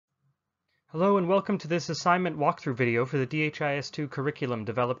Hello and welcome to this assignment walkthrough video for the DHIS2 curriculum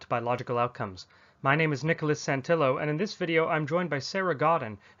developed by LogicalOutcomes. My name is Nicholas Santillo, and in this video I'm joined by Sara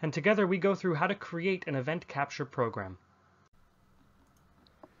Gaudon, and together we go through how to create an event capture program.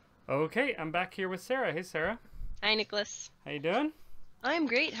 Okay, I'm back here with Sara. Hey Sara. Hi Nicholas. How you doing? I'm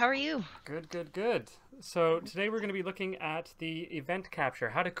great. How are you? Good, good, good. So today we're going to be looking at the event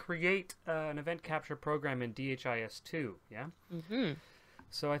capture, how to create an event capture program in DHIS2, yeah? Mm-hmm.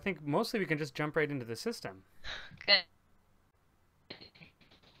 So I think mostly we can just jump right into the system. Good.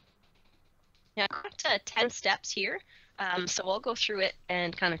 Yeah, I've got 10 steps here, so we'll go through it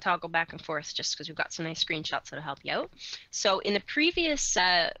and kind of toggle back and forth just because we've got some nice screenshots that'll help you out. So in the previous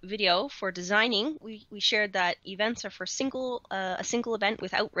video for designing, we shared that events are for a single event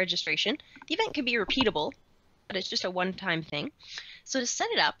without registration. The event can be repeatable, but it's just a one-time thing. So to set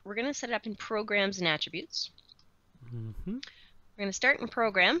it up, we're going to set it up in Programs and Attributes. Mm-hmm. We're going to start in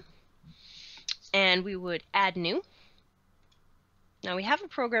Program, and we would add new. Now we have a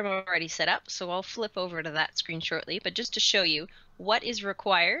program already set up, so I'll flip over to that screen shortly, but just to show you what is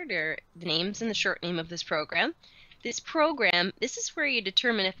required, or the names and the short name of this program. This program, this is where you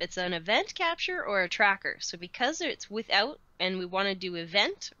determine if it's an event capture or a tracker. So because it's without and we want to do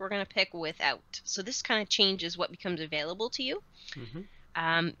event, we're going to pick without. So this kind of changes what becomes available to you.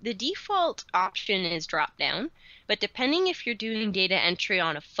 Mm-hmm. The default option is drop down, but depending if you're doing data entry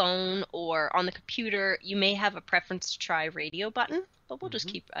on a phone or on the computer, you may have a preference to try radio button, but we'll just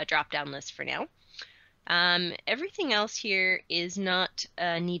keep a drop down list for now. Everything else here is not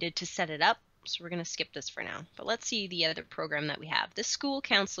needed to set it up, so we're going to skip this for now. But let's see the other program that we have. This school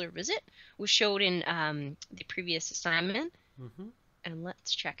counselor visit was showed in the previous assignment, and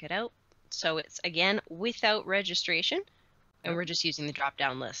let's check it out. So it's, again, without registration. And we're just using the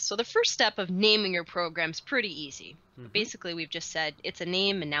drop-down list. So the first step of naming your program is pretty easy. Basically, we've just said it's a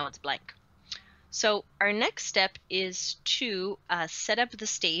name and now it's blank. So our next step is to set up the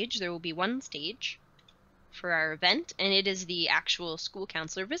stage. There will be one stage for our event, and it is the actual school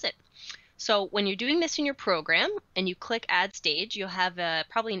counselor visit. So when you're doing this in your program and you click Add Stage, you'll have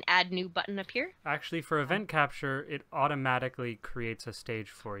probably an Add New button up here. Actually, for event capture, it automatically creates a stage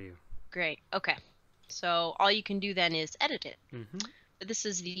for you. Great. Okay. So all you can do then is edit it. But this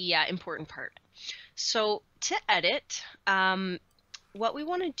is the important part. So to edit, what we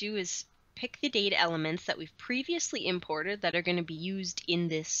want to do is pick the data elements that we've previously imported that are going to be used in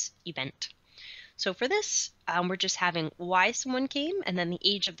this event. So for this, we're just having why someone came and then the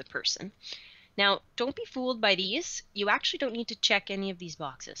age of the person. Now, don't be fooled by these. You actually don't need to check any of these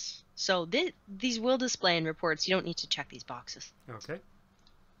boxes. So these will display in reports. You don't need to check these boxes. Okay.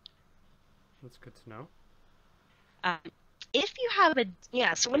 That's good to know. If you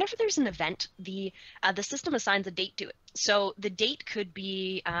have so whenever there's an event, the system assigns a date to it. So the date could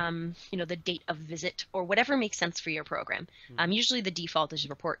be, the date of visit or whatever makes sense for your program. Usually the default is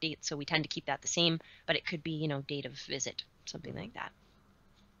report date, so we tend to keep that the same, but it could be, date of visit, something like that.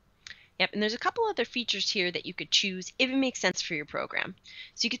 Yep, and there's a couple other features here that you could choose if it makes sense for your program.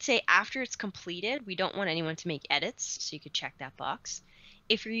 So you could say after it's completed, we don't want anyone to make edits, so you could check that box.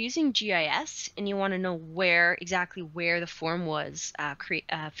 If you're using GIS and you want to know exactly where the form was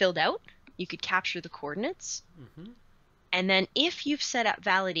filled out, you could capture the coordinates. And then if you've set up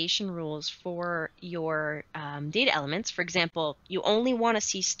validation rules for your data elements, for example, you only want to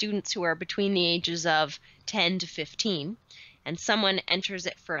see students who are between the ages of 10 to 15, and someone enters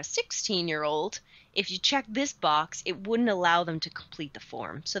it for a 16-year-old, if you check this box, it wouldn't allow them to complete the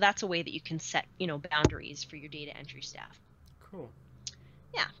form. So that's a way that you can set, boundaries for your data entry staff. Cool.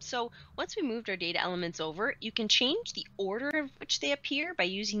 Yeah, so once we moved our data elements over, you can change the order of which they appear by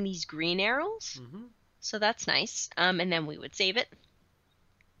using these green arrows. So that's nice. And then we would save it.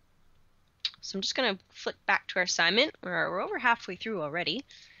 So I'm just going to flip back to our assignment. We're over halfway through already.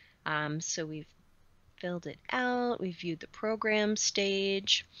 So we've filled it out. We've viewed the program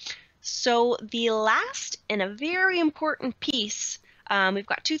stage. So the last and a very important piece, we've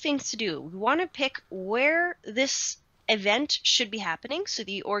got two things to do. We want to pick where this event should be happening, so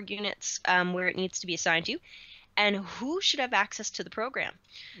the org units where it needs to be assigned to, and who should have access to the program.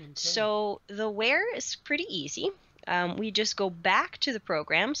 So the where is pretty easy. We just go back to the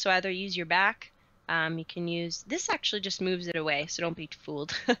program, so either use your back, you can use, this actually just moves it away, so don't be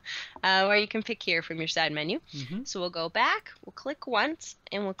fooled, or you can pick here from your side menu. So we'll go back, we'll click once,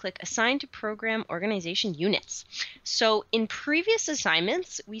 and we'll click Assign to Program Organization Units. So in previous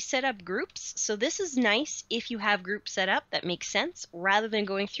assignments, we set up groups, so this is nice if you have groups set up that make sense. Rather than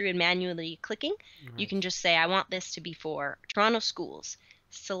going through and manually clicking, you can just say, I want this to be for Toronto schools,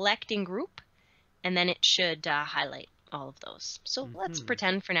 selecting group, and then it should highlight all of those. So let's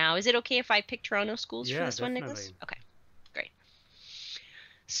pretend for now. Is it okay if I pick Toronto schools for this one, Nicholas? Okay, great.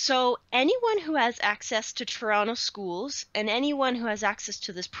 So anyone who has access to Toronto schools and anyone who has access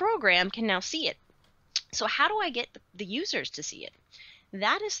to this program can now see it. So how do I get the users to see it?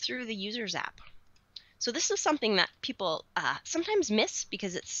 That is through the users app. So this is something that people sometimes miss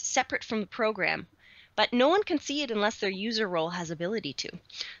because it's separate from the program, but no one can see it unless their user role has ability to.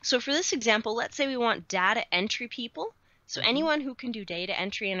 So for this example, let's say we want data entry people. So anyone who can do data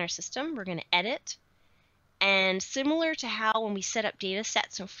entry in our system, we're going to edit. And similar to how when we set up data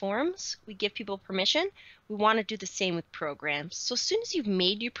sets and forms, we give people permission, we want to do the same with programs. So as soon as you've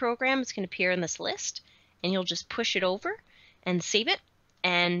made your program, it's going to appear in this list, and you'll just push it over and save it.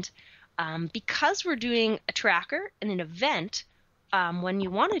 And because we're doing a tracker and an event, when you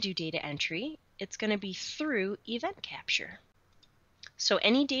want to do data entry, it's going to be through event capture. So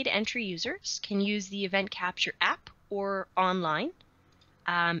any data entry users can use the event capture app or online,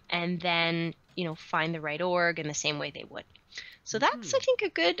 and then find the right org in the same way they would. So that's I think a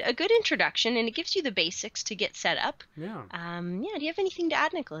good introduction, and it gives you the basics to get set up. Yeah. Do you have anything to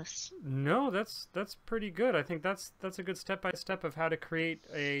add, Nicholas? No, that's pretty good. I think that's a good step-by-step of how to create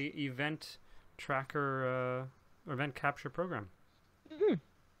a event tracker, event capture program.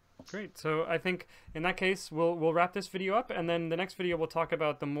 Great. So I think in that case we'll wrap this video up, and then the next video we'll talk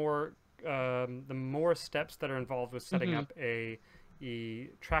about the more steps that are involved with setting up a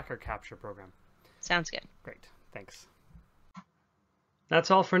tracker capture program. Sounds good. Great. Thanks. That's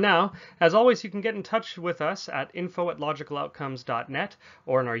all for now. As always, you can get in touch with us at info@logicaloutcomes.net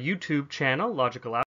or on our YouTube channel, Logical Outcomes.